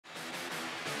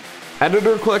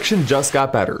EditorCollection just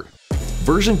got better.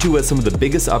 Version 2 has some of the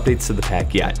biggest updates to the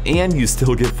pack yet, and you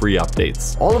still get free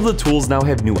updates. All of the tools now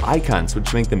have new icons,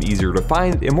 which make them easier to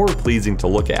find and more pleasing to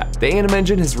look at. The anim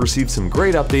engine has received some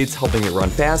great updates, helping it run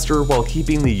faster while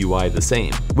keeping the UI the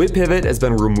same. WippPivot has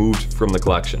been removed from the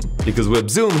collection, because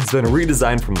WippZoom has been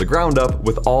redesigned from the ground up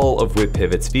with all of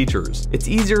WippPivot's features. It's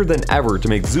easier than ever to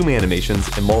make zoom animations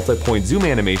and multi-point zoom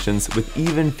animations with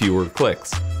even fewer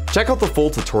clicks. Check out the full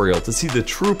tutorial to see the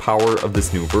true power of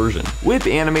this new version.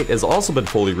 WippAnimate has also been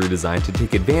fully redesigned to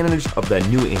take advantage of that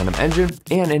new anim engine,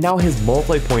 and it now has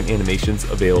multi-point animations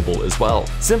available as well.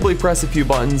 Simply press a few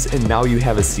buttons and now you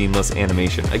have a seamless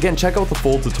animation. Again, check out the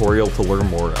full tutorial to learn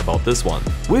more about this one.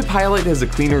 WippHighlight has a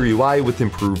cleaner UI with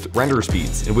improved render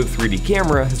speeds, and Whip3D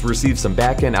Camera has received some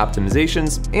back-end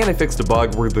optimizations, and I fixed a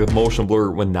bug where the motion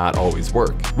blur would not always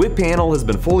work. WippPanel has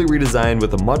been fully redesigned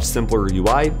with a much simpler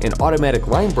UI and automatic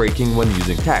line breaking when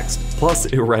using text, plus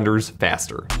it renders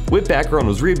faster. WippBackground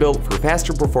was rebuilt for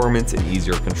faster performance and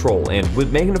easier control, and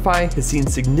WippMagnify has seen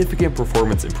significant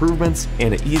performance improvements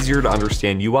and an easier to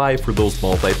understand UI for those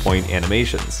multi-point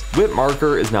animations.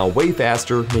 WippMarker is now way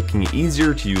faster, making it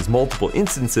easier to use multiple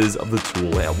instances of the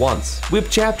tool at once.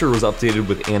 WippChapter was updated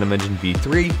with AnimEngine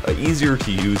v3, an easier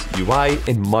to use UI,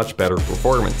 and much better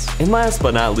performance. And last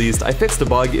but not least, I fixed a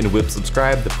bug in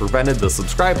WippSubscribe that prevented the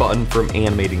subscribe button from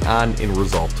animating on in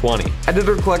Resolve 20.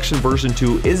 EditorCollection version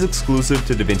 2 is exclusive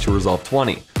to DaVinci Resolve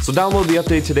 20, so download the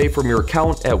update today from your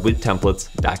account at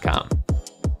WippTemplates.com.